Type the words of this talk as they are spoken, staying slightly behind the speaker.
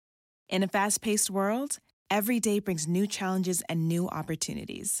In a fast-paced world, every day brings new challenges and new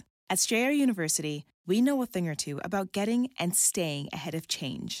opportunities. At Strayer University, we know a thing or two about getting and staying ahead of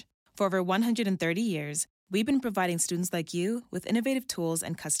change. For over 130 years, we've been providing students like you with innovative tools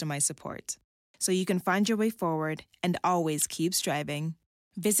and customized support, so you can find your way forward and always keep striving.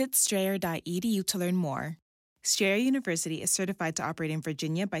 Visit strayer.edu to learn more. Strayer University is certified to operate in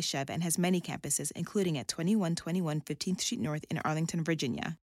Virginia by Chev and has many campuses, including at 2121 15th Street North in Arlington,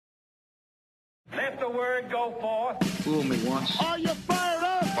 Virginia. Let the word go forth. Fool me once. Are you fired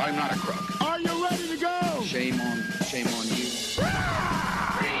up? I'm not a crook. Are you ready to go? Shame on you.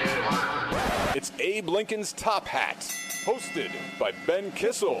 It's Abe Lincoln's Top Hat, hosted by Ben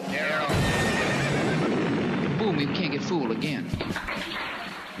Kissel. Fool me, we can't get fooled again.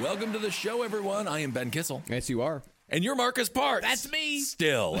 Welcome to the show, everyone. I am Ben Kissel. Yes, you are. And you're Marcus Parks. That's me.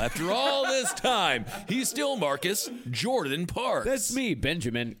 Still, after all this time, he's still Marcus Jordan Parks. That's me,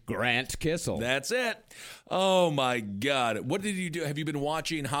 Benjamin Grant Kissel. That's it. Oh, my God. What did you do? Have you been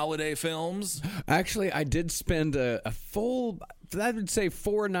watching holiday films? Actually, I did spend a full, I would say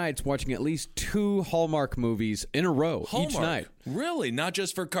 4 nights watching at least 2 Hallmark movies in a row each night. Really? Not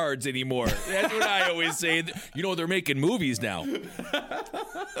just for cards anymore. That's what I always say. You know, they're making movies now.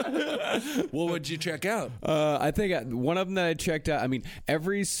 What would you check out? I think one of them that I checked out, I mean,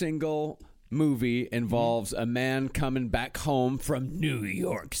 every single movie involves a man coming back home from New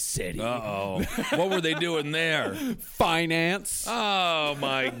York City. Uh-oh. What were they doing there? Finance. Oh,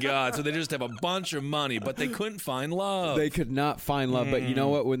 my God. So they just have a bunch of money, but they couldn't find love. They could not find love. But you know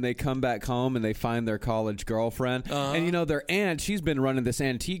what? When they come back home and they find their college girlfriend, and you know, their aunt, she's been running this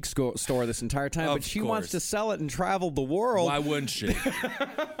antique store this entire time, but she wants to sell it and travel the world. Why wouldn't she?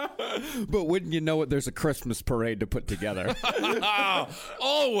 But wouldn't you know it, there's a Christmas parade to put together.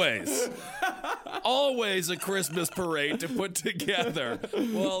 Always. Always a Christmas parade to put together.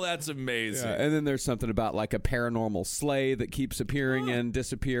 Well, that's amazing. Yeah, and then there's something about like a paranormal sleigh that keeps appearing and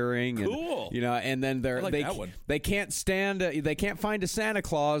disappearing. Cool. And, you know, and then they can't they can't find a Santa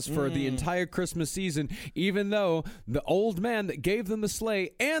Claus for the entire Christmas season, even though the old man that gave them the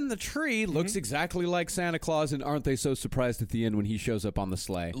sleigh and the tree looks exactly like Santa Claus. And aren't they so surprised at the end when he shows up on the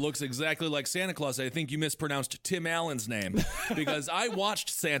sleigh? Looks exactly like Santa Claus. I think you mispronounced Tim Allen's name because I watched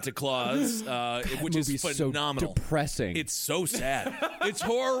Santa Claus. Which is phenomenal. So depressing. It's so sad. It's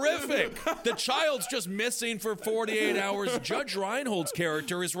horrific. The child's just missing for 48 hours. Judge Reinhold's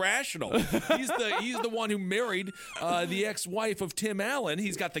character is rational. He's the one who married the ex-wife of Tim Allen.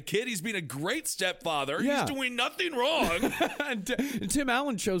 He's got the kid. He's been a great stepfather. Yeah. He's doing nothing wrong. And Tim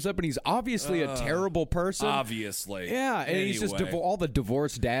Allen shows up, and he's obviously a terrible person. Obviously. Yeah, and he's just all the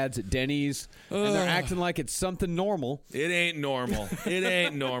divorced dads at Denny's, and they're acting like it's something normal. It ain't normal. It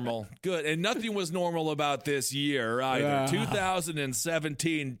ain't normal. Good. And nothing was normal about this year either.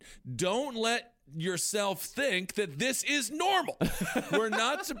 2017. Don't let yourself think that this is normal. We're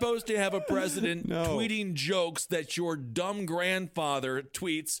not supposed to have a president tweeting jokes that your dumb grandfather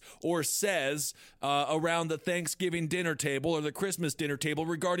tweets or says around the Thanksgiving dinner table or the Christmas dinner table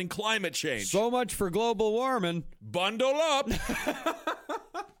regarding climate change. So much for global warming. Bundle up.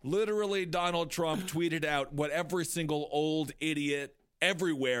 Literally, Donald Trump tweeted out what every single old idiot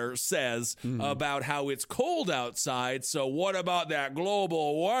everywhere says about how it's cold outside. So what about that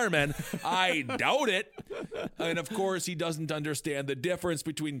global warming? I doubt it. And of course, he doesn't understand the difference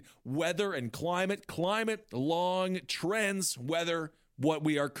between weather and climate. Climate, long trends, weather, what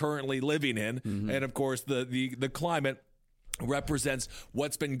we are currently living in. And of course, the climate represents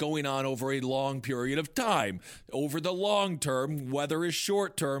what's been going on over a long period of time. Over the long term, weather is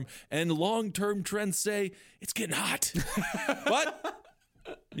short term, and long term trends say it's getting hot. But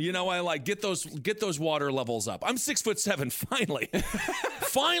you know, I like get those water levels up. I'm 6'7", finally.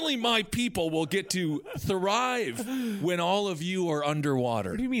 Finally, my people will get to thrive when all of you are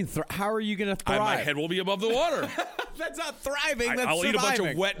underwater. What do you mean? How are you going to thrive? My head will be above the water. That's not thriving. That's I'll surviving. eat a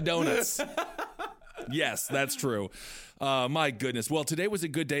bunch of wet donuts. Yes, that's true. My goodness. Well, today was a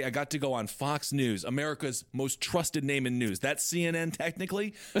good day. I got to go on Fox News, America's most trusted name in news. That's CNN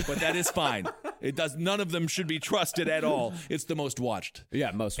technically, but that is fine. None of them should be trusted at all. It's the most watched.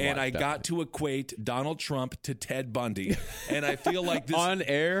 Yeah, most watched. And I got to equate Donald Trump to Ted Bundy. And I feel like this... On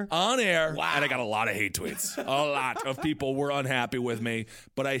air? On air. Wow. And I got a lot of hate tweets. A lot of people were unhappy with me.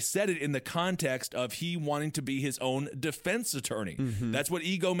 But I said it in the context of he wanting to be his own defense attorney. That's what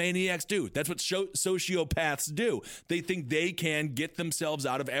egomaniacs do. That's what sociopaths do. They think they can get themselves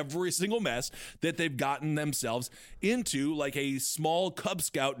out of every single mess that they've gotten themselves into, like a small Cub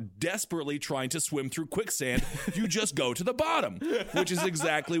Scout desperately trying to swim through quicksand. You just go to the bottom, which is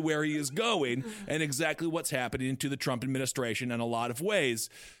exactly where he is going and exactly what's happening to the Trump administration in a lot of ways.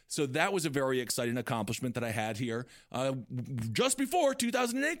 So that was a very exciting accomplishment that I had here just before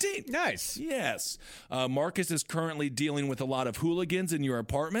 2018. Nice. Yes. Marcus is currently dealing with a lot of hooligans in your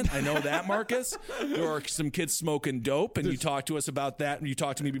apartment. I know that, Marcus. There are some kids smoking dope, and you talked to us about that. You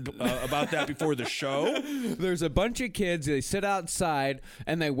talked to me about that before the show. There's a bunch of kids, they sit outside,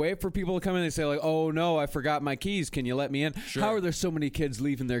 and they wait for people to come in. They say, like, oh, no, I forgot my keys. Can you let me in? Sure. How are there so many kids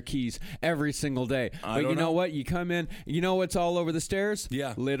leaving their keys every single day? But you know what? You come in, you know what's all over the stairs?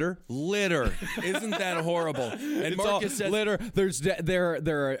 Yeah. Litter. Isn't that horrible? And Marcus says litter.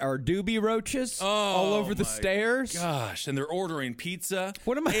 There are doobie roaches all over the stairs. Gosh, and they're ordering pizza.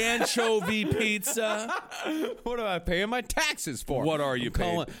 What am I? Anchovy pizza. What am I paying my taxes for? What are you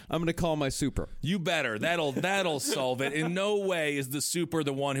paying? I'm going to call my super. You better. That'll solve it. In no way is the super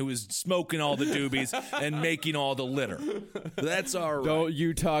the one who is smoking all the doobies and making all the litter. That's all right. Don't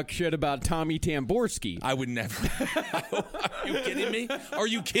you talk shit about Tommy Tamborski. I would never. Are you kidding me? Are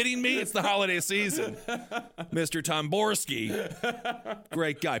you kidding me? It's the holiday season. Mr. Tamborski.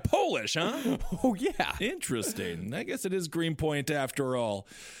 Great guy. Polish, huh? Oh, yeah. Interesting. I guess it is Greenpoint after all.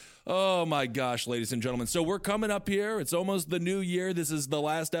 Oh, my gosh, ladies and gentlemen. So we're coming up here. It's almost the new year. This is the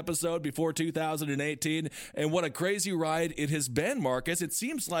last episode before 2018. And what a crazy ride it has been, Marcus. It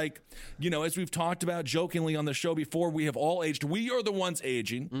seems like, as we've talked about jokingly on the show before, we have all aged. We are the ones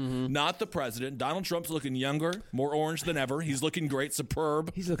aging, not the president. Donald Trump's looking younger, more orange than ever. He's looking great,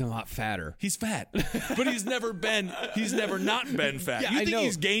 superb. He's looking a lot fatter. He's fat, but he's never not been fat. Yeah, you think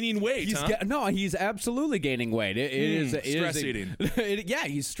he's gaining weight, huh? No, he's absolutely gaining weight. Stress eating.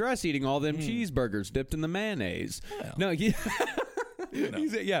 He's stress eating all them cheeseburgers dipped in the mayonnaise. Well. No, he's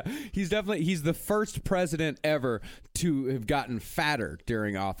the first president ever to have gotten fatter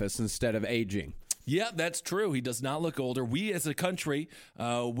during office instead of aging. Yeah, that's true. He does not look older. We as a country,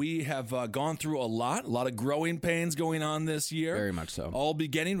 we have gone through a lot of growing pains going on this year. Very much so. All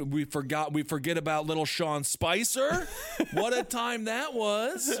beginning, we forget about little Sean Spicer. What a time that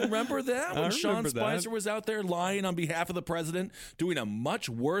was. Remember that? When Sean Spicer was out there lying on behalf of the president, doing a much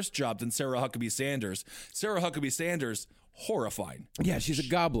worse job than Sarah Huckabee Sanders. Sarah Huckabee Sanders, horrifying. Yeah, she's a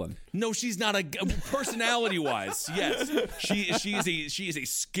goblin. No, she's not a personality-wise. Yes, she is a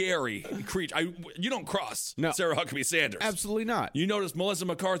scary creature. You don't cross Sarah Huckabee Sanders. Absolutely not. You notice Melissa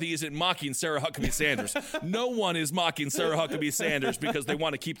McCarthy isn't mocking Sarah Huckabee Sanders. No one is mocking Sarah Huckabee Sanders because they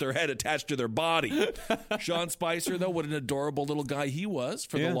want to keep their head attached to their body. Sean Spicer, though, what an adorable little guy he was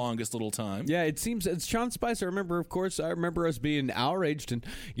for the longest little time. Yeah, it seems it's Sean Spicer. I remember us being outraged, and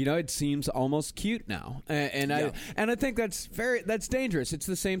it seems almost cute now. I think that's dangerous. It's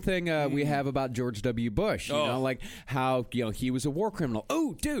the same thing we have about George W. Bush. You know, like how he was a war criminal.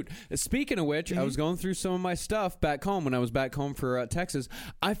 Oh, dude. Speaking of which, I was going through some of my stuff back home when I was back home for Texas.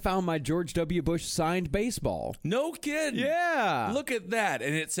 I found my George W. Bush signed baseball. No kidding. Yeah. Look at that,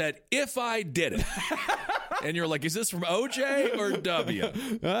 and it said, "If I did it." And you're like, is this from OJ or W?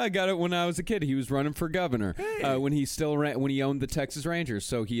 I got it when I was a kid. He was running for governor when he owned the Texas Rangers.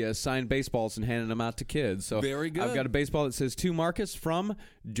 So he signed baseballs and handed them out to kids. So very good. I've got a baseball that says "To Marcus" from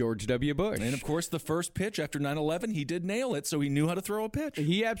George W. Bush. And of course, the first pitch after 9/11, he did nail it. So he knew how to throw a pitch.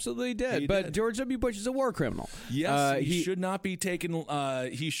 He absolutely did. But George W. Bush is a war criminal. Yes, he should not be taken.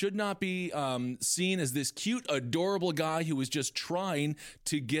 He should not be seen as this cute, adorable guy who was just trying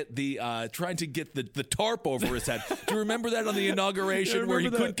to get the tarp over his head. Do you remember that on the inauguration where he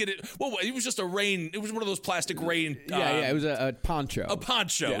couldn't get it? Well, it was just a rain. It was one of those plastic rain. It was a poncho. A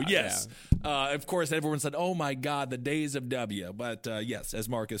poncho. Yes. Yeah. Of course, everyone said, "Oh my God, the days of W." But yes, as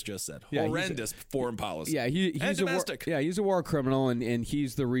Marcus just said, horrendous foreign policy. Yeah, he's domestic. He's a war criminal, and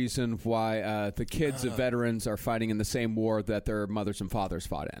he's the reason why the kids of veterans are fighting in the same war that their mothers and fathers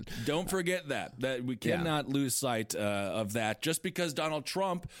fought in. Don't forget that we cannot lose sight of that. Just because Donald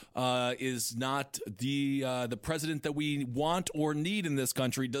Trump is not the president that we want or need in this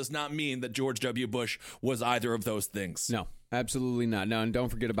country does not mean that George W. Bush was either of those things. No. Absolutely not. No, and don't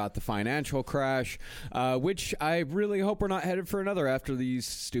forget about the financial crash, which I really hope we're not headed for another after these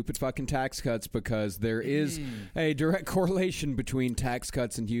stupid fucking tax cuts, because there is a direct correlation between tax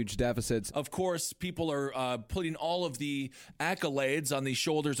cuts and huge deficits. Of course, people are putting all of the accolades on the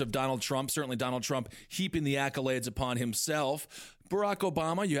shoulders of Donald Trump, certainly Donald Trump heaping the accolades upon himself. Barack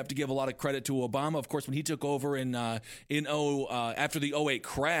Obama, you have to give a lot of credit to Obama. Of course, when he took over after the 2008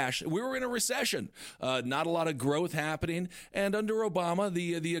 crash, we were in a recession. Not a lot of growth happening. And under Obama,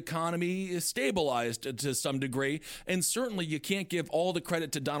 the economy is stabilized to some degree. And certainly you can't give all the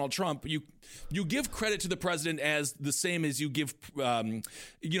credit to Donald Trump. You give credit to the president as the same as you give,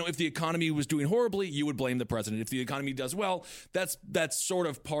 if the economy was doing horribly, you would blame the president. If the economy does well, that's sort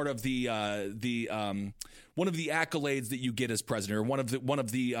of part of the accolades that you get as president, or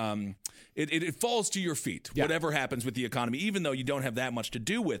it falls to your feet. Yeah. Whatever happens with the economy, even though you don't have that much to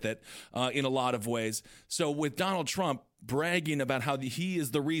do with it in a lot of ways. So with Donald Trump bragging about how he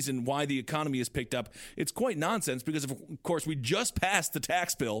is the reason why the economy is picked up, it's quite nonsense because, of course, we just passed the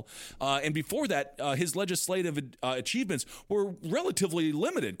tax bill. And before that, his legislative achievements were relatively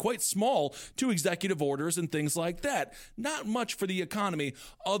limited, quite small, to executive orders and things like that. Not much for the economy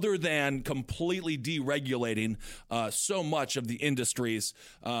other than completely deregulating so much of the industries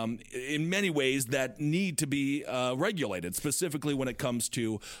in many ways that need to be regulated, specifically when it comes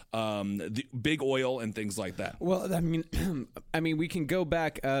to the big oil and things like that. Well, I mean, we can go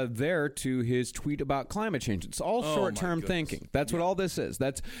back there to his tweet about climate change. It's all short-term thinking. That's what all this is.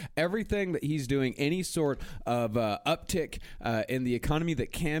 That's everything that he's doing. Any sort of uptick in the economy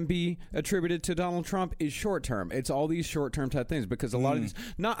that can be attributed to Donald Trump is short-term. It's all these short-term type things because a lot of these.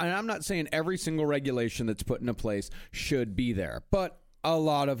 And I'm not saying every single regulation that's put into place should be there, but a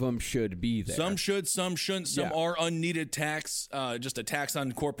lot of them should be there. Some should, some shouldn't. Some are unneeded tax, just a tax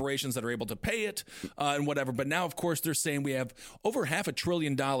on corporations that are able to pay it and whatever. But now, of course, they're saying we have over $500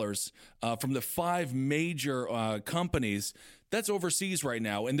 billion from the 5 major companies. That's overseas right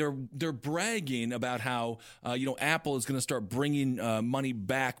now, and they're bragging about how Apple is going to start bringing money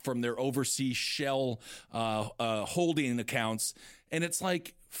back from their overseas shell holding accounts, and it's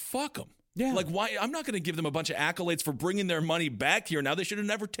like, fuck them. Yeah. Like, why? I'm not going to give them a bunch of accolades for bringing their money back here. Now, they should have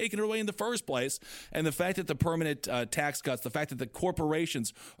never taken it away in the first place. And the fact that the permanent tax cuts, the fact that the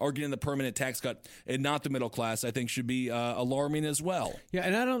corporations are getting the permanent tax cut and not the middle class, I think should be alarming as well. Yeah,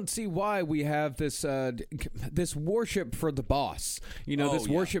 and I don't see why we have this this worship for the boss. This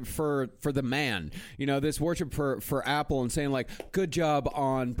worship for the man. This worship for Apple and saying, like, good job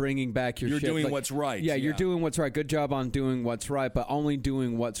on bringing back your shit. You're doing like, what's right. Yeah, you're doing what's right. Good job on doing what's right, but only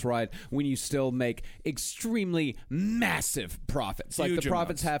doing what's right when you still make extremely massive profits. Like Huge the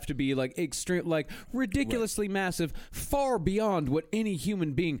profits amounts. have to be like extreme, like ridiculously massive, far beyond what any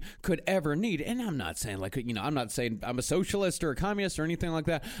human being could ever need. And I'm not saying I'm not saying I'm a socialist or a communist or anything like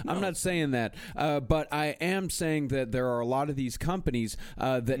that. No. I'm not saying that. But I am saying that there are a lot of these companies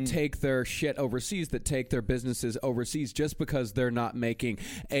that take their shit overseas, that take their businesses overseas just because they're not making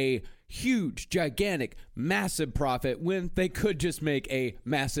a huge, gigantic, massive profit when they could just make a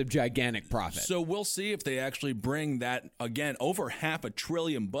massive, gigantic profit. So we'll see if they actually bring that, again, over $500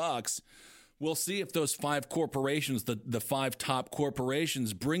 billion. We'll see if those 5 corporations, the 5 top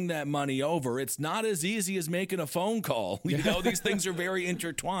corporations, bring that money over. It's not as easy as making a phone call. These things are very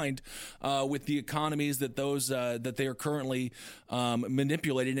intertwined with the economies that that they are currently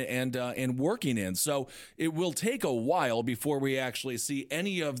manipulating and working in. So it will take a while before we actually see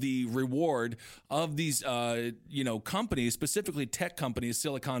any of the reward of these companies, specifically tech companies,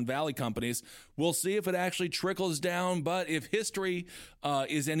 Silicon Valley companies. We'll see if it actually trickles down. But if history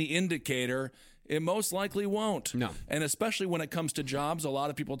is any indicator, it most likely won't. No. And especially when it comes to jobs, a lot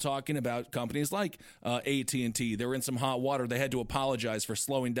of people talking about companies like AT&T. They're in some hot water. They had to apologize for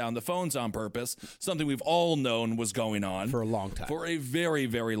slowing down the phones on purpose, something we've all known was going on. For a long time. For a very,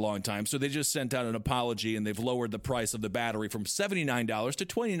 very long time. So they just sent out an apology, and they've lowered the price of the battery from $79 to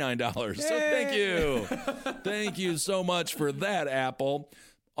 $29. So thank you. Thank you so much for that, Apple.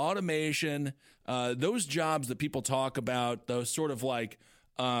 Automation, those jobs that people talk about, those sort of like...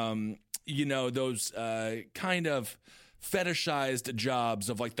 those kind of fetishized jobs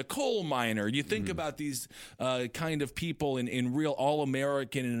of like the coal miner. You think about these kind of people in real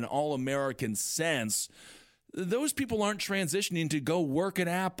all-American, in an all-American sense. Those people aren't transitioning to go work at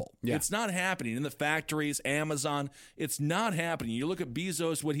Apple. Yeah. It's not happening in the factories, Amazon. It's not happening. You look at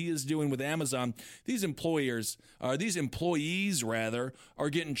Bezos, what he is doing with Amazon. These employees are getting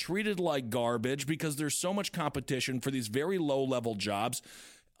treated like garbage because there's so much competition for these very low-level jobs.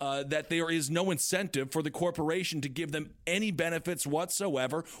 That there is no incentive for the corporation to give them any benefits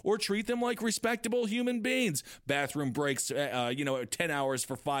whatsoever or treat them like respectable human beings. Bathroom breaks, 10 hours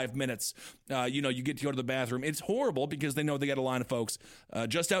for 5 minutes. You get to go to the bathroom. It's horrible because they know they got a line of folks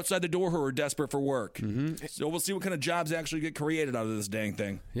just outside the door who are desperate for work. Mm-hmm. So we'll see what kind of jobs actually get created out of this dang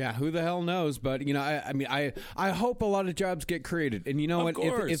thing. Yeah, who the hell knows? But, I hope a lot of jobs get created. And you know what?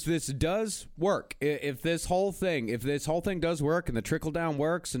 If this does work, if this whole thing does work and the trickle down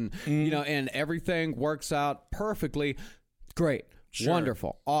works, and and everything works out perfectly, great. Sure.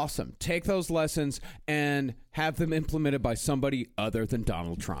 Wonderful. Awesome. Take those lessons and have them implemented by somebody other than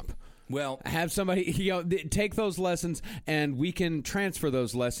Donald Trump. Well, have somebody take those lessons, and we can transfer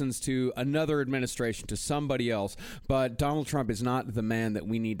those lessons to another administration, to somebody else. But Donald Trump is not the man that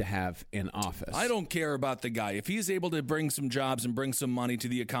we need to have in office. I don't care about the guy. If he's able to bring some jobs and bring some money to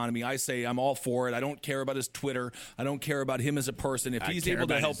the economy, I say I'm all for it. I don't care about his Twitter. I don't care about him as a person. If he's able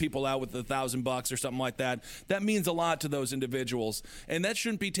to help people out with $1,000 or something like that, that means a lot to those individuals, and that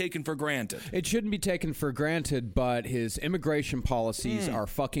shouldn't be taken for granted. It shouldn't be taken for granted, but his immigration policies are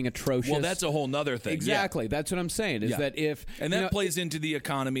fucking atrocious. Well, that's a whole nother thing. Exactly. Yeah. That's what I'm saying, is that if... And that plays into the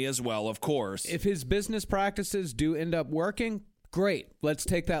economy as well, of course. If his business practices do end up working... Great. Let's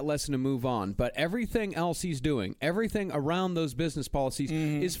take that lesson and move on. But everything else he's doing, everything around those business policies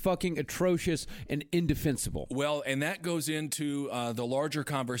is fucking atrocious and indefensible. Well, and that goes into the larger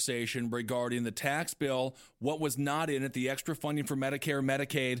conversation regarding the tax bill, what was not in it, the extra funding for Medicare,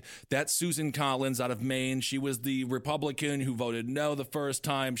 Medicaid. That's Susan Collins out of Maine. She was the Republican who voted no the first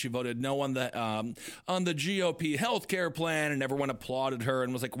time. She voted no on the GOP health care plan, and everyone applauded her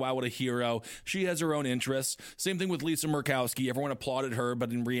and was like, wow, what a hero. She has her own interests. Same thing with Lisa Murkowski. Everyone applauded her,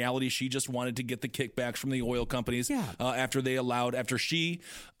 but in reality, she just wanted to get the kickbacks from the oil companies after she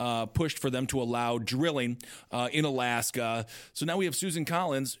pushed for them to allow drilling in Alaska. So now we have Susan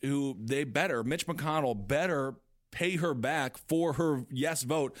Collins, who Mitch McConnell better pay her back for her yes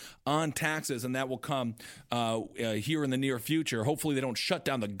vote on taxes, and that will come here in the near future. Hopefully they don't shut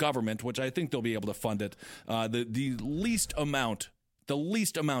down the government, which I think they'll be able to fund it. The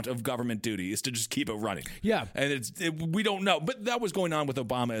least amount of government duty is to just keep it running. Yeah. And we don't know. But that was going on with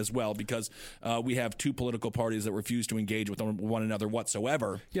Obama as well, because we have two political parties that refuse to engage with one another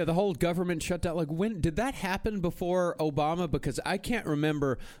whatsoever. Yeah, the whole government shutdown. Like, when did that happen before Obama? Because I can't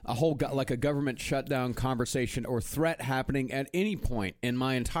remember a government shutdown conversation or threat happening at any point in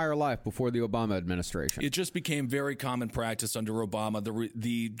my entire life before the Obama administration. It just became very common practice under Obama,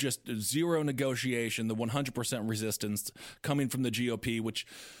 the just zero negotiation, the 100% resistance coming from the GOP, which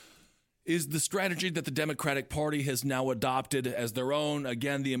is the strategy that the Democratic Party has now adopted as their own.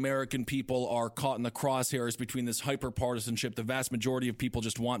 Again, the American people are caught in the crosshairs between this hyper-partisanship. The vast majority of people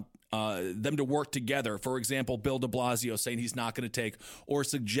just want them to work together. For example, Bill de Blasio saying he's not going to take, or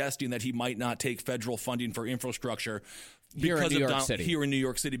suggesting that he might not take, federal funding for infrastructure here in New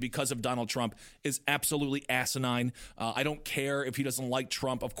York City because of Donald Trump is absolutely asinine. I don't care if he doesn't like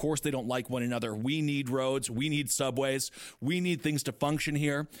Trump. Of course they don't like one another. We need roads. We need subways. We need things to function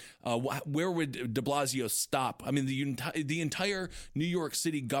here. Where would de Blasio stop? I mean, the entire New York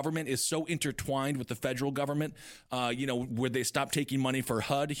City government is so intertwined with the federal government, where they stop taking money for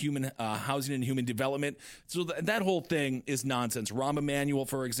HUD, human housing and human development. So that whole thing is nonsense. Rahm Emanuel,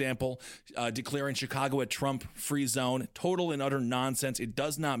 for example, declaring Chicago a Trump-free zone. Total and utter nonsense. It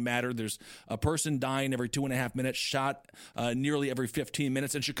does not matter. There's a person dying every 2.5 minutes, shot nearly every 15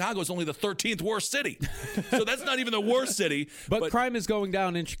 minutes, and Chicago is only the 13th worst city. So that's not even the worst city. But crime is going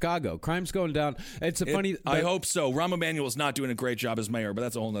down in Chicago. Crime's going down. I hope so. Rahm Emanuel is not doing a great job as mayor, but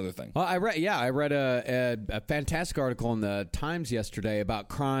that's a whole other thing. Well, I read a fantastic article in the Times yesterday about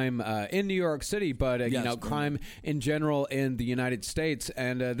crime in New York City, but crime in general in the United States.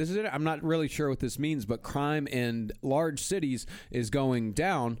 And this is it. I'm not really sure what this means, but crime in large cities is going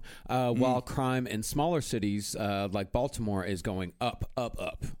down, while crime in smaller cities like Baltimore is going up.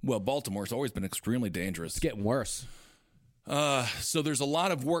 Well, Baltimore's always been extremely dangerous. It's getting worse. So there's a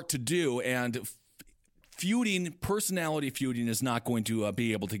lot of work to do, and personality feuding is not going to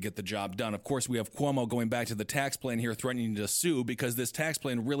be able to get the job done. Of course, we have Cuomo going back to the tax plan here, threatening to sue because this tax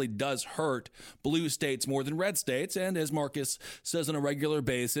plan really does hurt blue states more than red states. And as Marcus says on a regular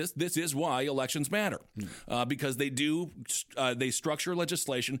basis, this is why elections matter, because they structure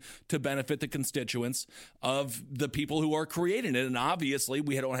legislation to benefit the constituents of the people who are creating it. And obviously,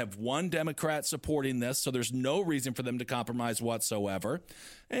 we don't have one Democrat supporting this, so there's no reason for them to compromise whatsoever.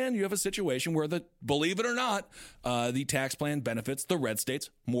 And you have a situation where, believe it or not, the tax plan benefits the red states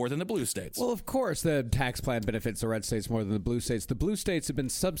more than the blue states. Well, of course, the tax plan benefits the red states more than the blue states. The blue states have been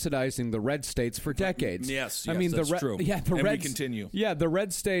subsidizing the red states for decades. Yes, that's true. Yeah, we continue. Yeah, the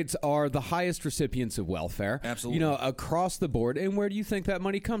red states are the highest recipients of welfare. Absolutely. Across the board. And where do you think that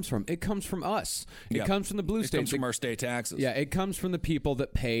money comes from? It comes from us. It comes from the blue states. It comes from our state taxes. Yeah, it comes from the people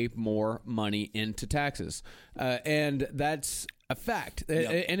that pay more money into taxes. And that's a fact.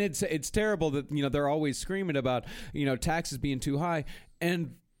 Yep. And it's terrible that they're always screaming about taxes being too high,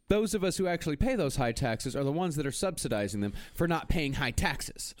 and those of us who actually pay those high taxes are the ones that are subsidizing them for not paying high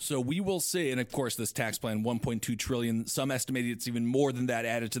taxes. So we will see, and of course this tax plan, $1.2 trillion, some estimate it's even more than that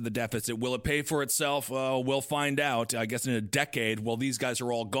added to the deficit. Will it pay for itself? We'll find out, I guess, in a decade. Well, these guys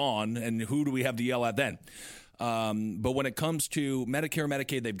are all gone, and who do we have to yell at then? But when it comes to Medicare,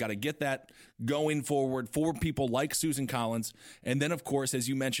 Medicaid, they've got to get that going forward for people like Susan Collins. And then, of course, as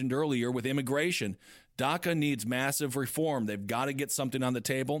you mentioned earlier, with immigration, DACA needs massive reform. They've got to get something on the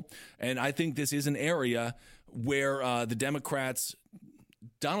table. And I think this is an area where the Democrats,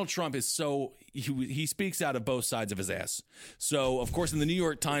 Donald Trump is so, he speaks out of both sides of his ass. So, of course, in the New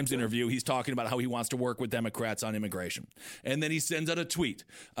York Times interview, he's talking about how he wants to work with Democrats on immigration. And then he sends out a tweet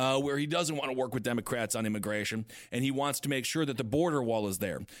where he doesn't want to work with Democrats on immigration, and he wants to make sure that the border wall is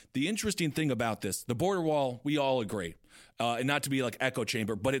there. The interesting thing about this, the border wall, we all agree. And not to be like echo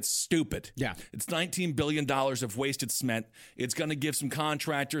chamber, but it's stupid. Yeah. It's $19 billion of wasted cement. It's going to give some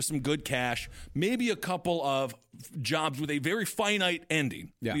contractors some good cash, maybe a couple of jobs with a very finite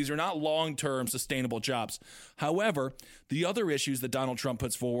ending. Yeah. These are not long-term sustainable jobs. However, the other issues that Donald Trump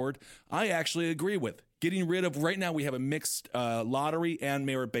puts forward, I actually agree with. Getting rid of, right now we have a mixed lottery and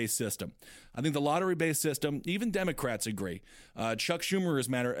merit-based system. I think the lottery-based system, even Democrats agree. Chuck Schumer,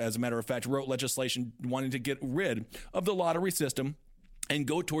 as a matter of fact, wrote legislation wanting to get rid of the lottery system and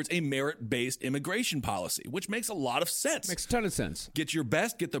go towards a merit-based immigration policy, which makes a lot of sense. Makes a ton of sense. Get your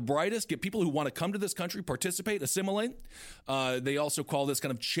best, get the brightest, get people who want to come to this country, participate, assimilate. They also call this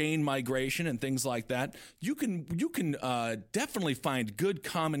kind of chain migration and things like that. You can definitely find good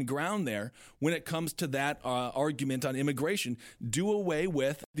common ground there when it comes to that argument on immigration. Do away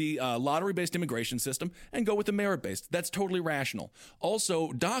with the lottery-based immigration system and go with the merit-based. That's totally rational.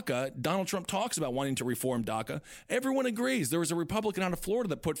 Also, DACA, Donald Trump talks about wanting to reform DACA. Everyone agrees. There was a Republican out of Florida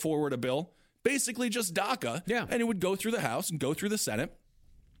that put forward a bill, basically just DACA, and it would go through the House and go through the Senate.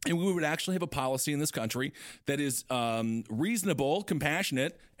 And we would actually have a policy in this country that is reasonable,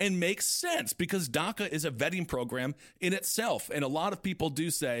 compassionate, and makes sense, because DACA is a vetting program in itself. And a lot of people do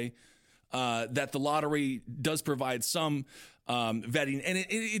say that the lottery does provide some vetting, and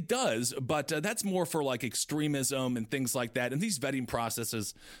it does, but that's more for like extremism and things like that. And these vetting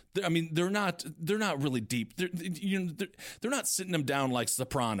processes, I mean, they're not really deep. They're not sitting them down like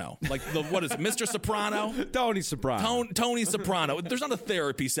Soprano, like what is it, Mr. Soprano? Tony Soprano. Tony Soprano. There's not a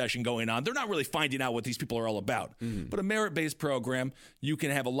therapy session going on. They're not really finding out what these people are all about. But a merit-based program, you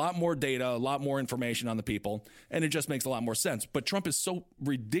can have a lot more data, a lot more information on the people, and it just makes a lot more sense. But Trump is so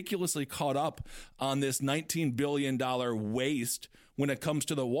ridiculously caught up on this $19 billion waste when it comes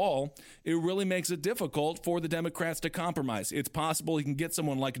to the wall, it really makes it difficult for the Democrats to compromise. It's possible he can get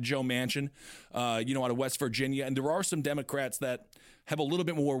someone like Joe Manchin, out of West Virginia, and there are some Democrats that have a little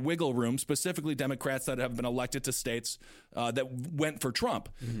bit more wiggle room, specifically Democrats that have been elected to states that went for Trump.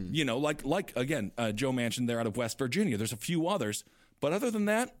 Like Joe Manchin there out of West Virginia. There's a few others. But other than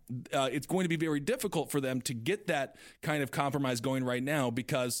that, it's going to be very difficult for them to get that kind of compromise going right now,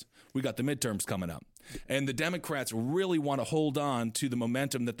 because we got the midterms coming up. And the Democrats really want to hold on to the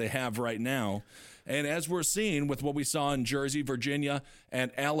momentum that they have right now. And as we're seeing with what we saw in Jersey, Virginia,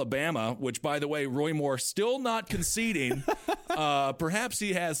 and Alabama, which, by the way, Roy Moore still not conceding. Perhaps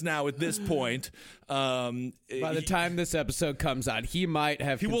he has now at this point. By the time this episode comes out, he might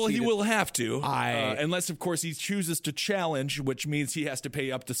have conceded. He will have to. Unless, of course, he chooses to challenge, which means he has to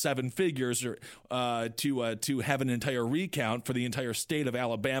pay up to 7 figures to have an entire recount for the entire state of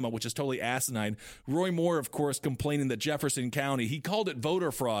Alabama, which is totally asinine. Roy Moore, of course, complaining that Jefferson County, he called it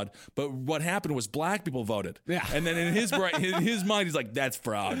voter fraud, but what happened was black people voted. Yeah. And then in his mind, he's like, that's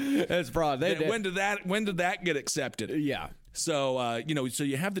fraud. That's fraud. When did that get accepted? Yeah. So, so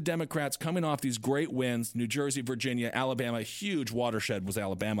you have the Democrats coming off these great wins, New Jersey, Virginia, Alabama, huge watershed was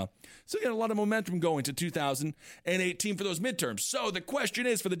Alabama. So you got a lot of momentum going to 2018 for those midterms. So the question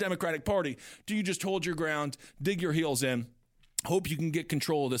is for the Democratic Party, do you just hold your ground, dig your heels in, hope you can get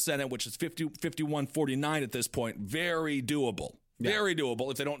control of the Senate, which is 51-49 at this point? Very doable. Very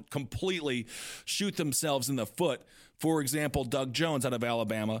doable if they don't completely shoot themselves in the foot. For example, Doug Jones out of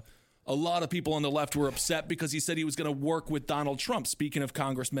Alabama. A lot of people on the left were upset because he said he was going to work with Donald Trump, speaking of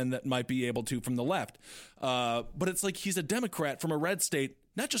congressmen that might be able to from the left. But it's like he's a Democrat from a red state,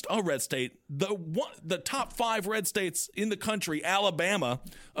 not just a red state, the top 5 red states in the country, Alabama.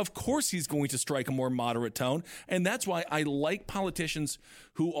 Of course he's going to strike a more moderate tone. And that's why I like politicians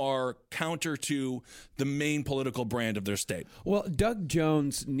who are counter to the main political brand of their state. Well, Doug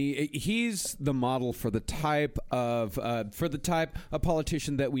Jones, he's the model for the type of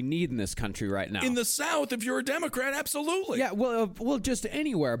politician that we need in this country right now. In the South, if you're a Democrat, absolutely. Yeah, well, just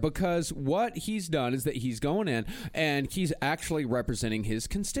anywhere, because what he's done is that he's going in and he's actually representing his his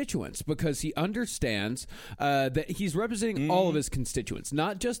constituents because he understands that he's representing all of his constituents,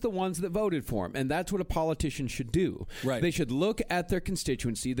 not just the ones that voted for him. And that's what a politician should do. Right. They should look at their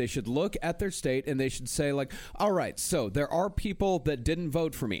constituency, they should look at their state, and they should say, like, all right, so there are people that didn't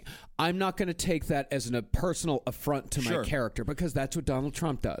vote for me. I'm not going to take that as a personal affront to my character, because that's what Donald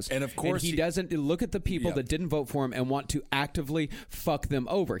Trump does. And of course, he doesn't look at the people that didn't vote for him and want to actively fuck them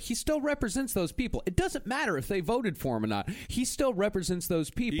over. He still represents those people. It doesn't matter if they voted for him or not. He still represents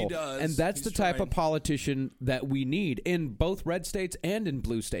those people. He does. And that's He's the type trying. of politician that we need in both red states and in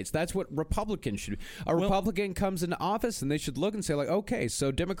blue states. That's what Republicans should do. A Republican comes into office and they should look and say, like, okay,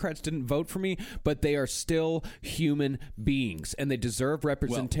 so Democrats didn't vote for me, but they are still human beings and they deserve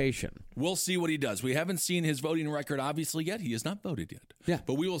representation. We'll see what he does. We haven't seen his voting record, obviously, yet. He has not voted yet. Yeah.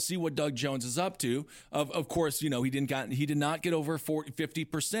 But we will see what Doug Jones is up to. Of course, you know, he did not get over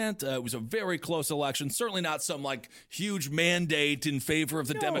 50%. It was a very close election. Certainly not some like huge mandate in favor of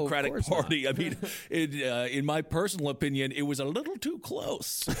the Democratic Party. Not. I mean, in my personal opinion, it was a little too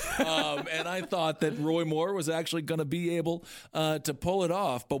close. And I thought that Roy Moore was actually going to be able to pull it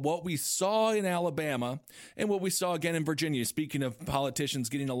off. But what we saw in Alabama and what we saw again in Virginia, speaking of politicians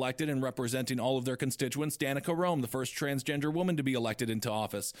getting elected and representing all of their constituents, Danica Rome, the first transgender woman to be elected into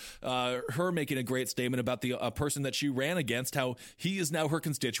office, her making a great statement about the person that she ran against, how he is now her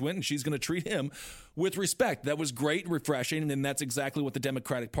constituent and she's going to treat him with respect. That was great, refreshing, and that's exactly what the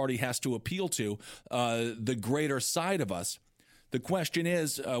Democratic Party has to appeal to, the greater side of us. The question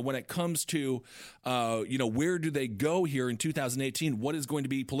is, when it comes to, where do they go here in 2018? What is going to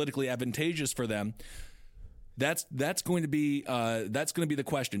be politically advantageous for them? That's going to be the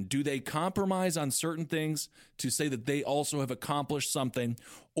question. Do they compromise on certain things to say that they also have accomplished something,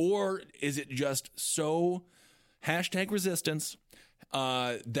 or is it just so #resistance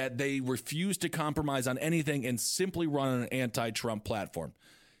that they refuse to compromise on anything and simply run on an anti-Trump platform?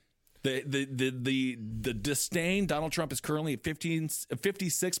 The disdain. Donald Trump is currently at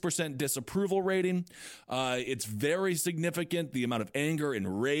 56% disapproval rating. It's very significant, the amount of anger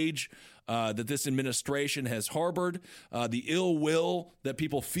and rage that this administration has harbored. The ill will that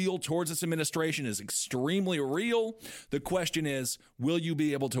people feel towards this administration is extremely real. The question is, will you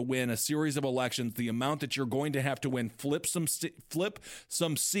be able to win a series of elections? The amount that you're going to have to win, flip some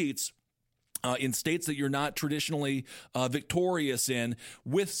seats in states that you're not traditionally victorious in,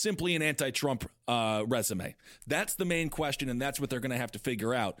 with simply an anti-Trump resume. That's the main question, and that's what they're going to have to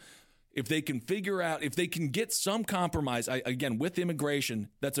figure out. If they can get some compromise, again, with immigration,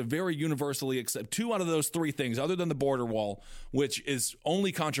 that's a very universally accepted. 2 out of those 3 things, other than the border wall, which is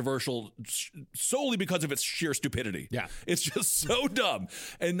only controversial solely because of its sheer stupidity. Yeah. It's just so dumb.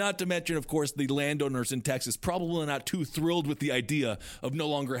 And not to mention, of course, the landowners in Texas probably not too thrilled with the idea of no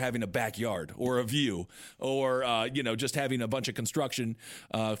longer having a backyard or a view or, just having a bunch of construction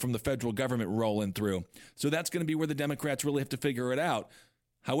from the federal government rolling through. So that's going to be where the Democrats really have to figure it out.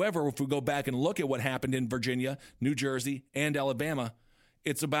 However, if we go back and look at what happened in Virginia, New Jersey, and Alabama,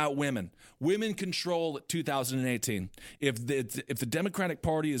 it's about women. Women control 2018. If the Democratic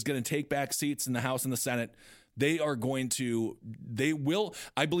Party is going to take back seats in the House and the Senate, I believe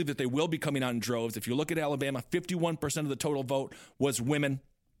that they will be coming out in droves. If you look at Alabama, 51% of the total vote was women.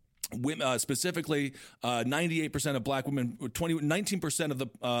 Specifically, 98% of black women,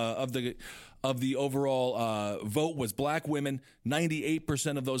 19% of the overall vote was black women.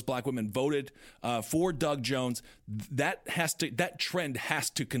 98% of those black women voted for Doug Jones. That trend has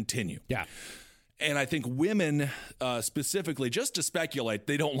to continue. Yeah. And I think women, specifically, just to speculate,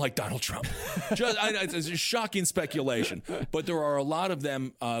 they don't like Donald Trump. It's a shocking speculation. But there are a lot of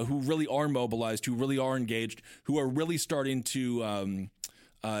them who really are mobilized, who really are engaged, who are really starting to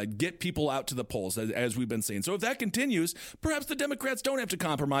get people out to the polls, as we've been seeing. So if that continues, perhaps the Democrats don't have to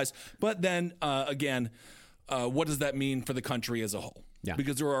compromise. But then, what does that mean for the country as a whole? Yeah.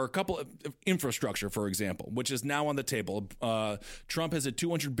 Because there are a couple of infrastructure, for example, which is now on the table. Trump has a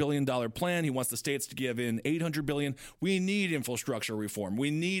 $200 billion plan. He wants the states to give in $800 billion. We need infrastructure reform.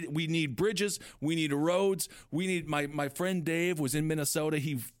 We need bridges. We need roads. We need. My friend Dave was in Minnesota.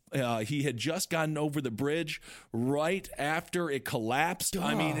 He had just gotten over the bridge right after it collapsed.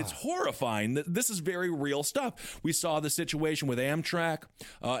 I mean, it's horrifying. This is very real stuff. We saw the situation with Amtrak.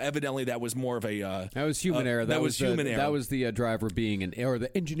 Evidently, that was more of a that was human error. That was human error. That was the driver being or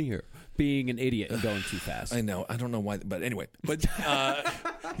the engineer being an idiot and going too fast. I know. I don't know why, but anyway. But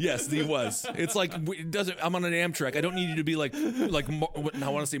Yes, he was. It's like it doesn't. I'm on an Amtrak. I don't need you to be like. I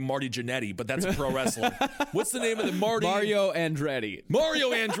want to say Marty Jannetty, but that's a pro wrestler. What's the name of the Mario Andretti.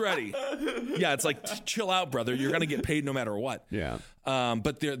 Mario Andretti. Yeah, it's like chill out, brother. You're gonna get paid no matter what. Yeah.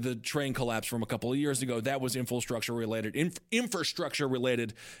 But the train collapse from a couple of years ago, that was infrastructure related,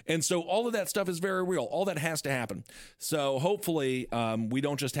 and so all of that stuff is very real. All that has to happen. So hopefully, we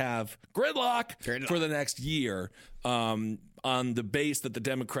don't just have gridlock for the next year. On the base that the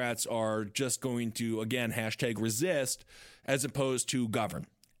Democrats are just going to, again, #resist as opposed to govern.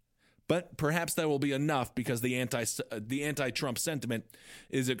 But perhaps that will be enough because the anti-Trump sentiment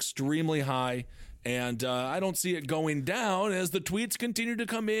is extremely high, and I don't see it going down as the tweets continue to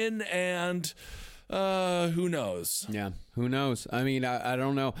come in, and who knows? Yeah, who knows? I mean, I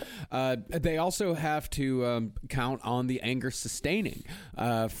don't know. They also have to count on the anger sustaining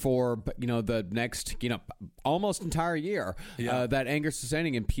for the next almost entire year. Yeah. That anger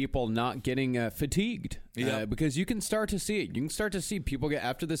sustaining and people not getting fatigued. Yeah. Because you can start to see it. You can start to see people get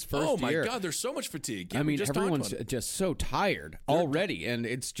after this first year. Oh my God, there's so much fatigue. I mean, everyone's just so tired already, and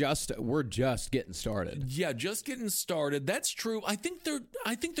we're just getting started. Yeah, just getting started. That's true. I think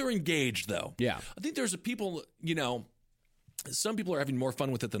they're engaged though. Yeah. I think there's people, some people are having more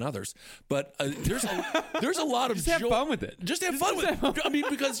fun with it than others, but there's a lot of just have fun with it. Just have fun with it. I mean,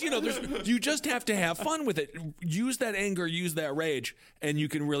 because you just have to have fun with it. Use that anger, use that rage, and you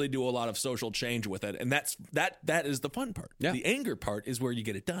can really do a lot of social change with it. And that is the fun part. Yeah. The anger part is where you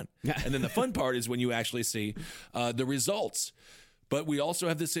get it done, Yeah. and then the fun part is when you actually see the results. But we also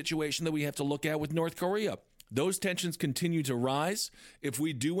have this situation that we have to look at with North Korea. Those tensions continue to rise. If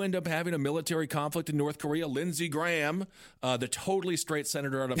we do end up having a military conflict in North Korea, Lindsey Graham, the totally straight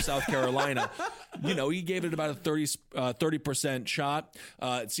senator out of South Carolina, he gave it about a 30% shot.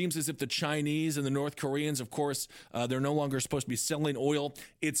 It seems as if the Chinese and the North Koreans, of course, they're no longer supposed to be selling oil.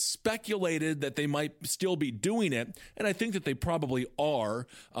 It's speculated that they might still be doing it, and I think that they probably are,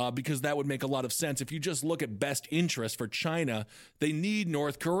 because that would make a lot of sense. If you just look at best interest for China, they need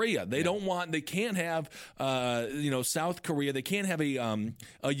North Korea. They can't have South Korea. They can't have a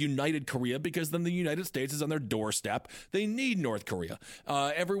united Korea because then the United States is on their doorstep. They need North Korea.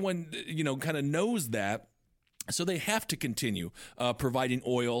 Everyone, kind of knows that. So they have to continue providing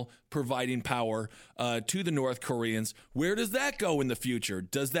oil, providing power to the North Koreans. Where does that go in the future?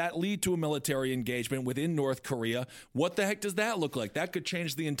 Does that lead to a military engagement within North Korea? What the heck does that look like? That could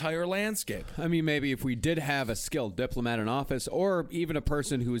change the entire landscape. I mean, maybe if we did have a skilled diplomat in office, or even a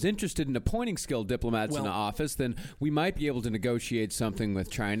person who is interested in appointing skilled diplomats in office, then we might be able to negotiate something with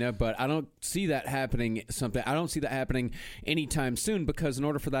China. But I don't see that happening. I don't see that happening anytime soon, because in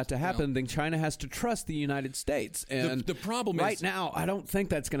order for that to happen, then China has to trust the United States. And the problem right is, now, I don't think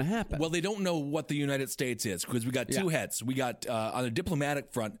that's going to happen. Well, they don't know what the United States is, because we got two heads. We got, on the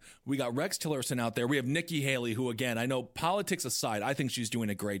diplomatic front, we got Rex Tillerson out there. We have Nikki Haley, who, again, I know politics aside, I think she's doing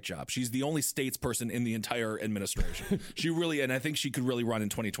a great job. She's the only statesperson in the entire administration. And I think she could really run in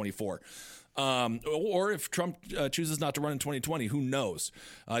 2024. Or if Trump chooses not to run in 2020, who knows?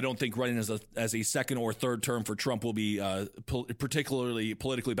 I don't think running as a second or third term for Trump will be particularly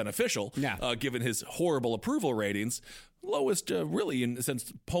politically beneficial, given his horrible approval ratings, lowest really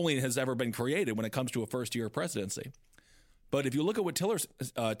since polling has ever been created when it comes to a first-year presidency. But if you look at what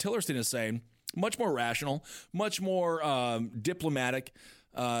Tillerson is saying, much more rational, much more diplomatic,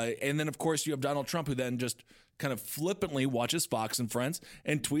 and then, of course, you have Donald Trump, who then just kind of flippantly watches Fox and Friends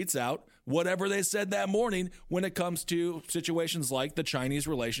and tweets out whatever they said that morning when it comes to situations like the Chinese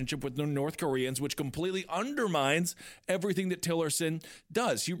relationship with the North Koreans, which completely undermines everything that Tillerson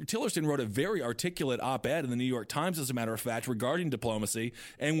does. Tillerson wrote a very articulate op-ed in the New York Times, as a matter of fact, regarding diplomacy.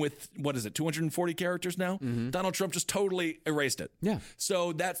 And with, 240 characters now? Mm-hmm. Donald Trump just totally erased it. Yeah.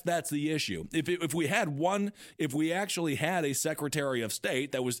 So that's the issue. If we actually had a Secretary of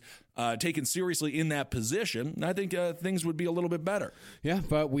State that was taken seriously in that position, I think things would be a little bit better. Yeah,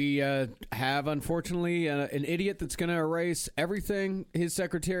 but we have, unfortunately, an idiot that's going to erase everything his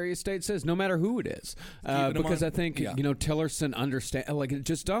Secretary of State says, no matter who it is. Because I think, Tillerson understands,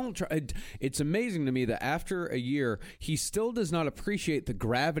 just Donald Trump. It's amazing to me that after a year, he still does not appreciate the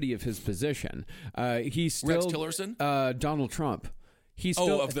gravity of his position. He's still Rex Tillerson? Donald Trump. He's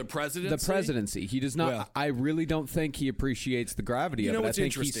still of the presidency? The presidency. He does not. Yeah. I really don't think he appreciates the gravity of it. What's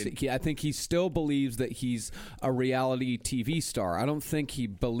interesting? I think he still believes that he's a reality TV star. I don't think he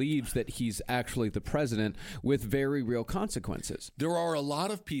believes that he's actually the president with very real consequences. There are a lot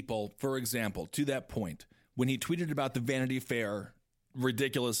of people, for example, to that point, when he tweeted about the Vanity Fair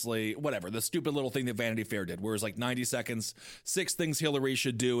ridiculously, whatever, the stupid little thing that Vanity Fair did, where it's like 90 seconds, 6 things Hillary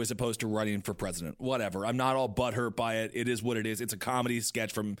should do as opposed to running for president. Whatever. I'm not all butthurt by it. It is what it is. It's a comedy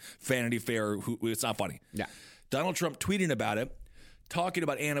sketch from Vanity Fair. It's not funny. Yeah. Donald Trump tweeting about it, talking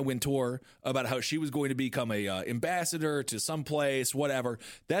about Anna Wintour, about how she was going to become a ambassador to some place, whatever.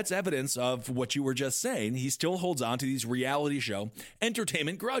 That's evidence of what you were just saying. He still holds on to these reality show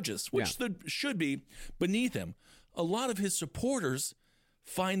entertainment grudges, which should be beneath him. A lot of his supporters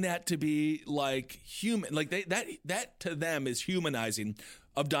find that to be like human, like that to them is humanizing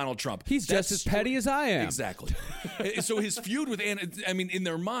of Donald Trump. He's just as petty as I am. Exactly. So his feud with Anna, I mean, in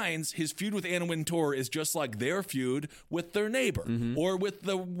their minds, his feud with Anna Wintour is just like their feud with their neighbor or with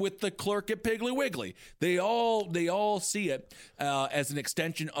the clerk at Piggly Wiggly. They all see it as an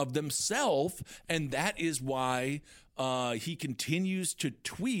extension of themselves, and that is why he continues to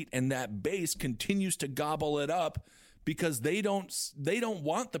tweet, and that base continues to gobble it up, because they don't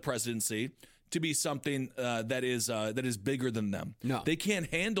want the presidency to be something that is bigger than them. No. They can't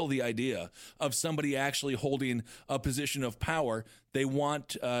handle the idea of somebody actually holding a position of power. They want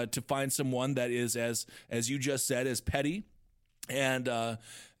to find someone that is, as you just said, as petty and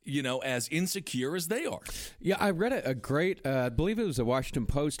as insecure as they are. Yeah, I read a great, I believe it was a Washington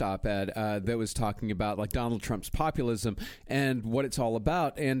Post op-ed that was talking about like Donald Trump's populism and what it's all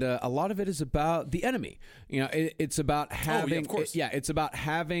about, and a lot of it is about the enemy. It's about having, of course. It's about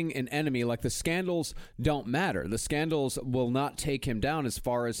having an enemy. Like the scandals don't matter. The scandals will not take him down as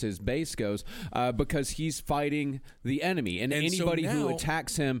far as his base goes, because he's fighting the enemy, and anybody who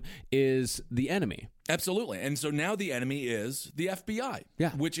attacks him is the enemy. Absolutely. And so now the enemy is the FBI,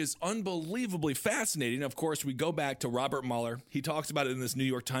 which is unbelievably fascinating. Of course, we go back to Robert Mueller. He talks about it in this New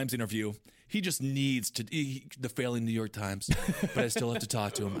York Times interview. He just needs to, the failing New York Times, but I still have to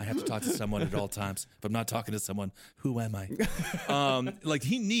talk to him. I have to talk to someone at all times. If I'm not talking to someone, who am I? Like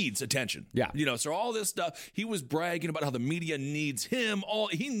he needs attention. Yeah. So all this stuff, he was bragging about how the media needs him.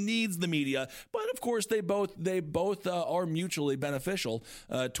 He needs the media, but of course they both are mutually beneficial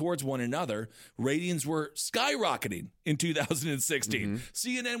towards one another. Ratings were skyrocketing in 2016.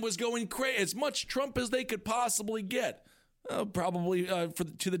 CNN was going crazy, as much Trump as they could possibly get. Probably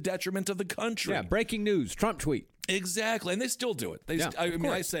to the detriment of the country. Yeah, breaking news, Trump tweet. Exactly, and they still do it.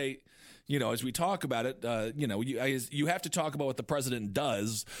 I say, as we talk about it, you have to talk about what the president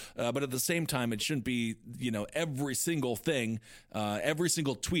does, but at the same time, it shouldn't be, every single thing, every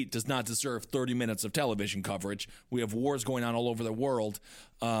single tweet does not deserve 30 minutes of television coverage. We have wars going on all over the world,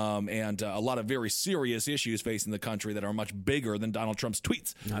 and a lot of very serious issues facing the country that are much bigger than Donald Trump's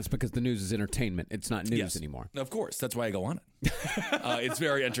tweets. That's because the news is entertainment. It's not news anymore. Of course. That's why I go on it. It's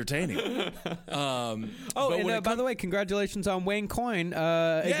very entertaining. By the way, congratulations on Wayne Coyne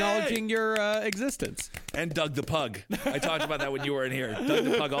acknowledging your existence. And Doug the Pug. I talked about that when you were in here. Doug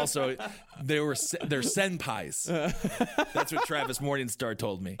the Pug also, they're senpais. That's what Travis Morningstar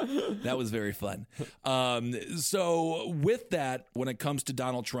told me. That was very fun. So with that, when it comes to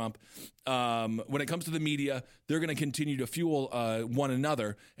Donald Trump, when it comes to the media, they're going to continue to fuel one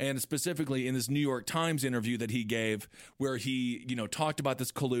another. And specifically in this New York Times interview that he gave, where he, talked about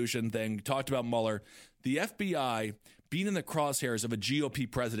this collusion thing, talked about Mueller, the FBI being in the crosshairs of a GOP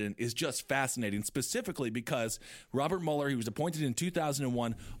president is just fascinating, specifically because Robert Mueller, he was appointed in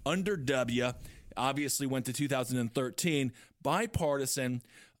 2001 under W, obviously went to 2013, bipartisan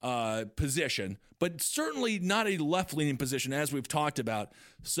position, but certainly not a left-leaning position, as we've talked about.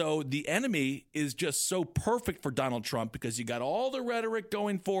 So the enemy is just so perfect for Donald Trump, because you got all the rhetoric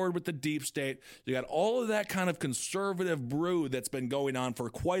going forward with the deep state. You got all of that kind of conservative brew that's been going on for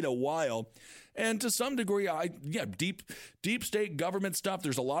quite a while. And to some degree, deep state government stuff.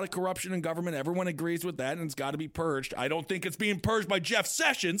 There's a lot of corruption in government. Everyone agrees with that, and it's got to be purged. I don't think it's being purged by Jeff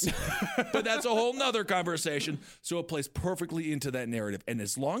Sessions, but that's a whole nother conversation. So it plays perfectly into that narrative. And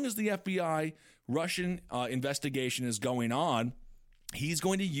as long as the FBI Russian investigation is going on, he's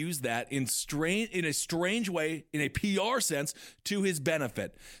going to use that in a strange way, in a PR sense, to his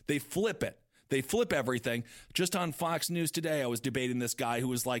benefit. They flip it. They flip everything. Just on Fox News today, I was debating this guy who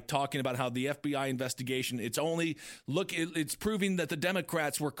was like talking about how the FBI investigation, it's proving that the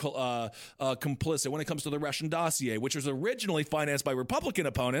Democrats were complicit when it comes to the Russian dossier, which was originally financed by Republican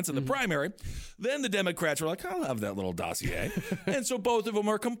opponents in the primary. Then the Democrats were like, I'll have that little dossier. And so both of them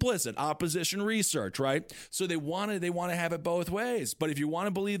are complicit. Opposition research, right? So they want to have it both ways. But if you want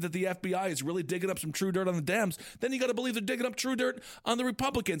to believe that the FBI is really digging up some true dirt on the Dems, then you got to believe they're digging up true dirt on the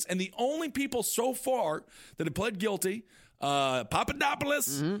Republicans. And the only people so far that have pled guilty,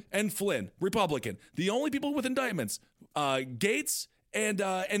 Papadopoulos and Flynn, Republican. The only people with indictments, Gates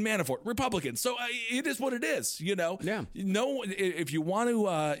Manafort, Republicans. So it is what it is, you know. Yeah. No, if you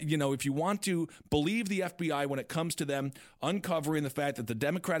want to believe the FBI when it comes to them uncovering the fact that the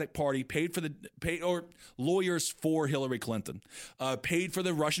Democratic Party paid or lawyers for Hillary Clinton, paid for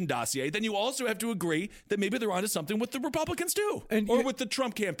the Russian dossier, then you also have to agree that maybe they're onto something with the Republicans too, or with the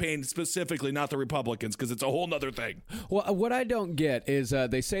Trump campaign specifically, not the Republicans, because it's a whole nother thing. Well, what I don't get is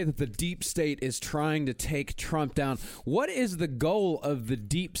they say that the deep state is trying to take Trump down. What is the goal of the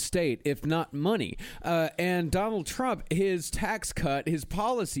deep state if not money? And Donald Trump, his tax cut, his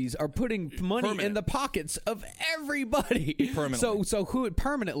policies are putting money in the pockets of everybody. Permanently. So who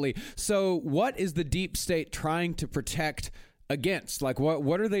permanently? So what is the deep state trying to protect against? Like,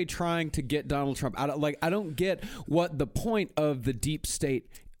 what are they trying to get Donald Trump out of? Like, I don't get what the point of the deep state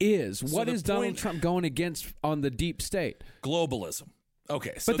is. So what is Donald Trump going against on the deep state? Globalism.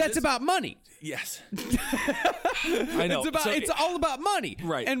 Okay, so but that's about money. Yes, I know. It's all about money,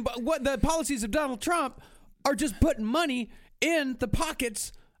 right? And what the policies of Donald Trump are just putting money in the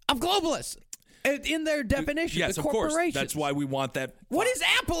pockets of globalists. In their definition, yes, the of course. corporations. That's why we want that. What is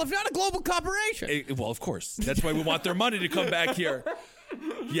Apple if not a global corporation? Well, of course. That's why we want their money to come back here.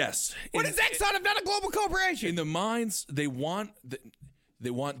 Yes. What is Exxon if not a global corporation? In the minds, they want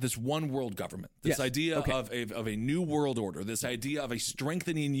this one world government. This idea of a new world order. This idea of a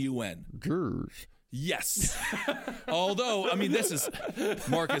strengthening UN. Yes. Although, I mean, this is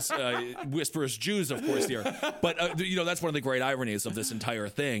Marcus whispers Jews, of course, here. But, that's one of the great ironies of this entire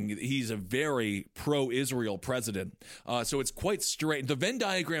thing. He's a very pro-Israel president. So it's quite strange. The Venn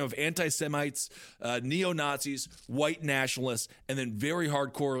diagram of anti-Semites, neo-Nazis, white nationalists, and then very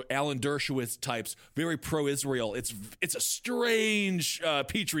hardcore Alan Dershowitz types, very pro-Israel. It's a strange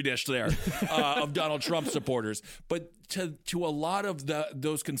petri dish there of Donald Trump supporters. But to a lot of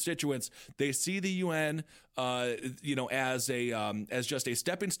those constituents, they see the UN, as just a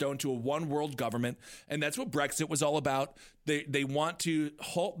stepping stone to a one world government, and that's what Brexit was all about. They want to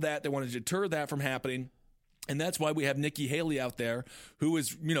halt that. They want to deter that from happening. And that's why we have Nikki Haley out there, who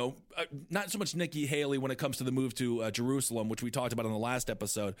is, not so much Nikki Haley when it comes to the move to Jerusalem, which we talked about in the last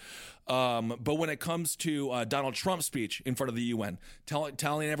episode, but when it comes to Donald Trump's speech in front of the UN,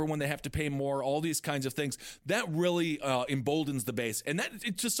 telling everyone they have to pay more, all these kinds of things, that really emboldens the base. And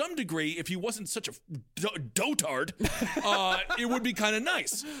that, to some degree, if he wasn't such a dotard, it would be kind of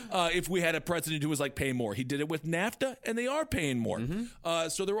nice if we had a president who was like, pay more. He did it with NAFTA, and they are paying more. Mm-hmm.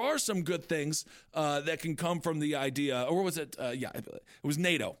 So there are some good things that can come from the idea, or was it? It was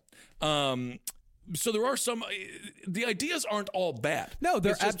NATO. So there are some. The ideas aren't all bad. No,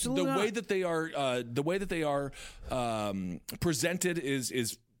 they're absolutely the not. way that they are presented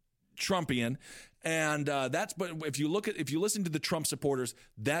is Trumpian. And that's, but if you listen to the Trump supporters,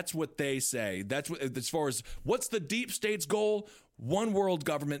 that's what they say. That's what, as far as what's the deep state's goal? One world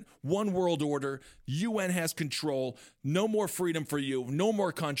government, one world order. UN has control. No more freedom for you. No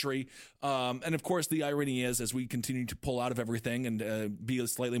more country. And of course, the irony is, as we continue to pull out of everything and be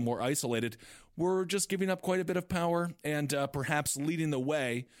slightly more isolated, we're just giving up quite a bit of power and perhaps leading the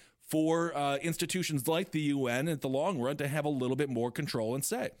way for institutions like the UN in the long run to have a little bit more control and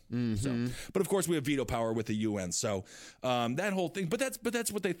say. Mm-hmm. So, but of course, we have veto power with the UN. So that whole thing. But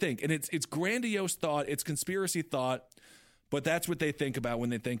that's what they think, and it's grandiose thought. It's conspiracy thought. But that's what they think about when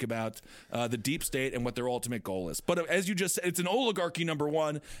they think about the deep state and what their ultimate goal is. But as you just said, it's an oligarchy, number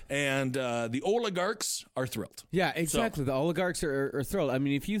one, and the oligarchs are thrilled. Yeah, exactly. So, the oligarchs are thrilled. I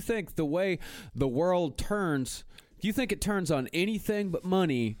mean, if you think the way the world turns, if you think it turns on anything but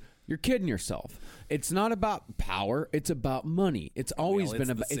money, you're kidding yourself. It's not about power. It's about money. It's always been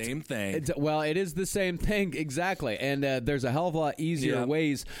about the same thing. It is the same thing, exactly. And there's a hell of a lot easier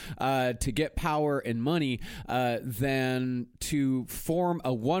ways to get power and money than to form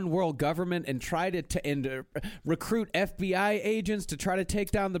a one world government and try to recruit FBI agents to try to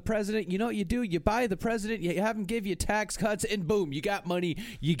take down the president. You know what you do? You buy the president, you have him give you tax cuts, and boom, you got money,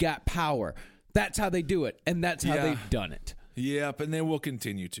 you got power. That's how they do it, and that's how they've done it. Yep, and they will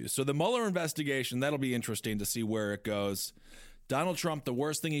continue to. So the Mueller investigation, that'll be interesting to see where it goes. Donald Trump, the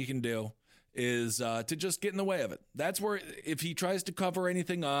worst thing he can do is to just get in the way of it. That's where, if he tries to cover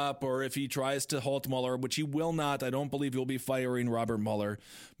anything up or if he tries to halt Mueller, which he will not, I don't believe he'll be firing Robert Mueller.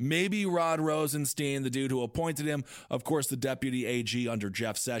 Maybe Rod Rosenstein, the dude who appointed him, of course, the deputy AG under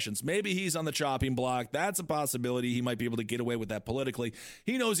Jeff Sessions. Maybe he's on the chopping block. That's a possibility. He might be able to get away with that politically.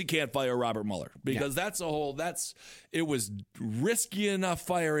 He knows he can't fire Robert Mueller because it was risky enough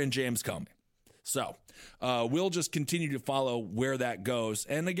firing James Comey. So we'll just continue to follow where that goes.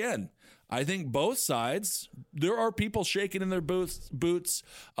 And again, I think both sides, there are people shaking in their boots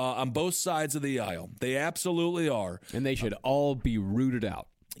on both sides of the aisle. They absolutely are. And they should all be rooted out.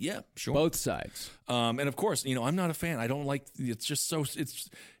 Yeah, sure. Both sides. And of course, I'm not a fan. I don't like, it's just so,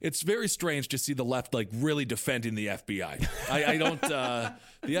 it's very strange to see the left like really defending the FBI. I don't, the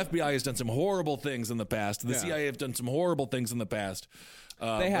FBI has done some horrible things in the past. The CIA have done some horrible things in the past.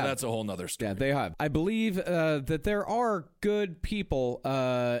 They have. That's a whole nother story. Yeah, they have. I believe that there are good people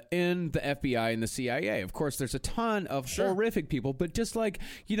in the FBI and the CIA. Of course, there's a ton of horrific people, but just like,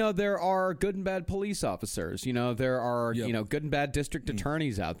 there are good and bad police officers. There are, good and bad district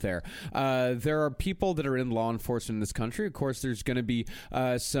attorneys out there. There are people that are in law enforcement in this country. Of course, there's going to be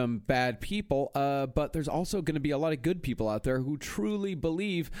some bad people, but there's also going to be a lot of good people out there who truly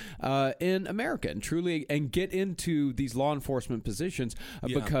believe in America and get into these law enforcement positions.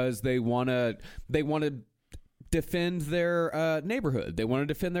 Because they want to defend their neighborhood. They want to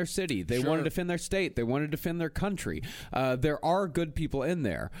defend their city. They want to defend their state. They want to defend their country. There are good people in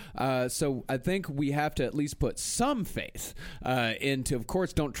there. So I think we have to at least put some faith into, of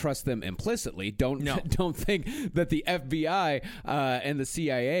course, don't trust them implicitly. Don't think that the FBI and the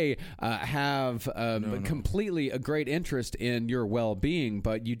CIA have completely a great interest in your well-being,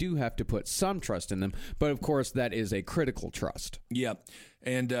 but you do have to put some trust in them. But, of course, that is a critical trust. Yeah.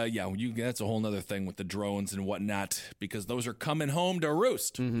 And, that's a whole nother thing with the drones and whatnot, because those are coming home to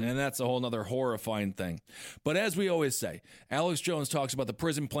roost. Mm-hmm. And that's a whole nother horrifying thing. But as we always say, Alex Jones talks about the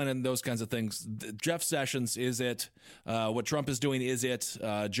prison planet and those kinds of things. Jeff Sessions is it. What Trump is doing is it.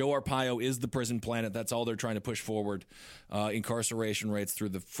 Joe Arpaio is the prison planet. That's all they're trying to push forward. Incarceration rates through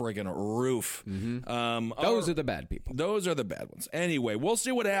the friggin' roof. Mm-hmm. Those are the bad people. Those are the bad ones. Anyway, we'll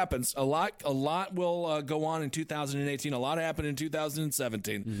see what happens. A lot will go on in 2018. A lot happened in 2017.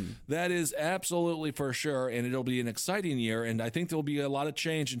 Mm-hmm. That is absolutely for sure, and it'll be an exciting year, and I think there'll be a lot of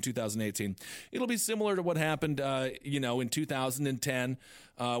change in 2018. It'll be similar to what happened, in 2010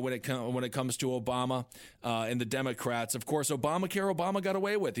 when it comes to Obama and the Democrats. Of course, Obama got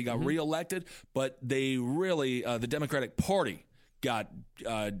away with. He got reelected, but they really, the Democratic Party got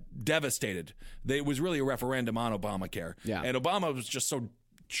devastated. It was really a referendum on Obamacare. Yeah. And Obama was just so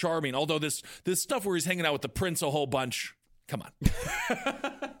charming, although this stuff where he's hanging out with the prince a whole bunch, come on.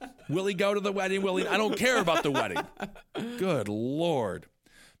 Will he go to the wedding? I don't care about the wedding. Good Lord.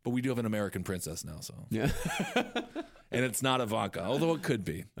 But we do have an American princess now, so. Yeah. And it's not Ivanka, although it could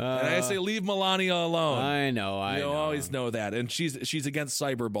be. And I say leave Melania alone. I know. You always know that. And she's against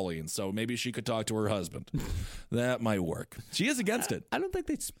cyberbullying, so maybe she could talk to her husband. That might work. She is against it. I don't think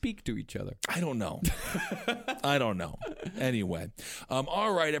they speak to each other. I don't know. Anyway.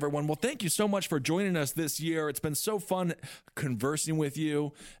 All right, everyone. Well, thank you so much for joining us this year. It's been so fun conversing with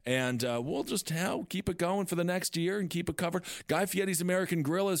you. And we'll just keep it going for the next year and keep it covered. Guy Fieri's American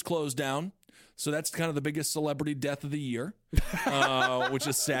Grill is closed down. So that's kind of the biggest celebrity death of the year, which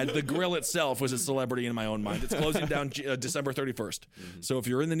is sad. The grill itself was a celebrity in my own mind. It's closing down December 31st. Mm-hmm. So if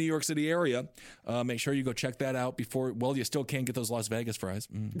you're in the New York City area, make sure you go check that out before, you still can't get those Las Vegas fries.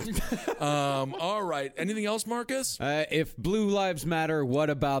 All right. Anything else, Marcus? If Blue Lives Matter, what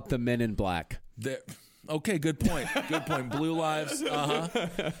about the Men in Black? Okay, good point. Blue lives.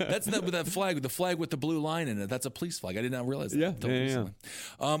 That's that flag, the flag with the blue line in it. That's a police flag. I did not realize that. Yeah.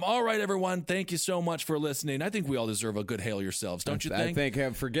 All right, everyone. Thank you so much for listening. I think we all deserve a good hail yourselves, don't you think? I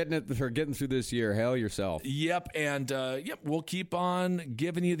think for getting through this year, hail yourself. Yep, and we'll keep on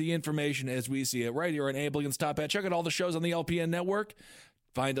giving you the information as we see it right here on Abe Lincoln's Top Hat. Check out all the shows on the LPN network.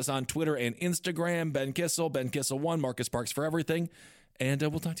 Find us on Twitter and Instagram. Ben Kissel1, Marcus Parks for everything. And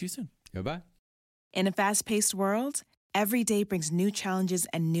we'll talk to you soon. Goodbye. In a fast-paced world, every day brings new challenges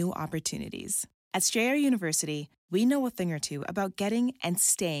and new opportunities. At Strayer University, we know a thing or two about getting and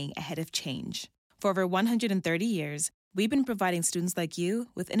staying ahead of change. For over 130 years, we've been providing students like you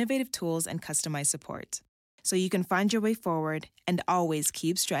with innovative tools and customized support, so you can find your way forward and always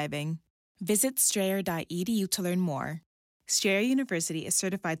keep striving. Visit strayer.edu to learn more. Strayer University is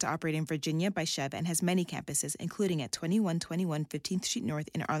certified to operate in Virginia by Chev and has many campuses, including at 2121 15th Street North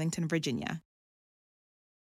in Arlington, Virginia.